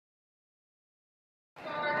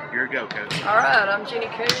Your go, Coach. All right, I'm Jenny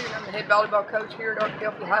Coon. I'm the head volleyball coach here at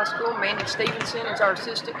Arkadelphia High School. Mandy Stevenson is our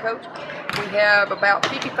assistant coach. We have about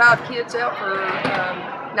 55 kids out for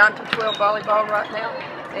 9 through 12 volleyball right now.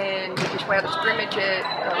 And we just had a scrimmage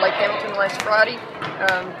at Lake Hamilton last Friday.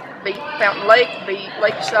 Beat Fountain Lake, beat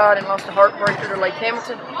Lakeside, and lost a heartbreaker to Lake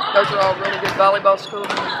Hamilton. Those are all really good volleyball schools,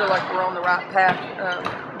 and we feel like we're on the right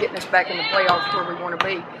path, getting us back in the playoffs where we want to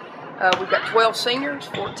be. We've got 12 seniors,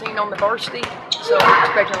 14 on the varsity, so we're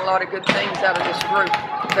expecting a lot of good things out of this group.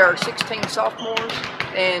 There are 16 sophomores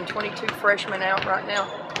and 22 freshmen out right now,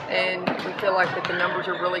 and we feel like that the numbers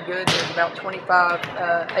are really good. There's about 25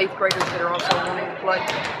 8th graders that are also wanting to play,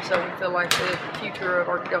 so we feel like the future of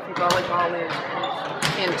Arkadelphia volleyball is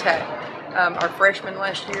intact. Our freshmen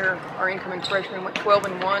last year, our incoming freshmen went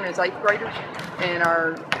 12-1 as 8th graders, and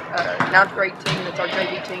our 9th grade team, that's our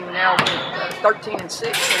JV team now, went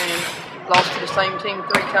 13-6 and lost to the same team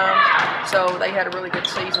 3 times. So they had a really good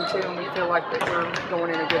season too, and we feel like that we're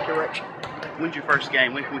going in a good direction. When's your first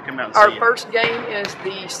game? When can we come out and see Our you? first game is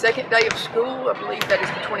the second day of school. I believe that is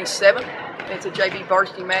the 27th. It's a JV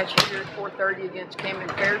varsity match here at 4:30 against Camden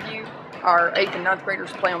Fairview. Our 8th and 9th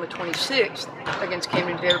graders play on the 26th against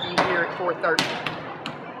Camden Fairview here at 4:30.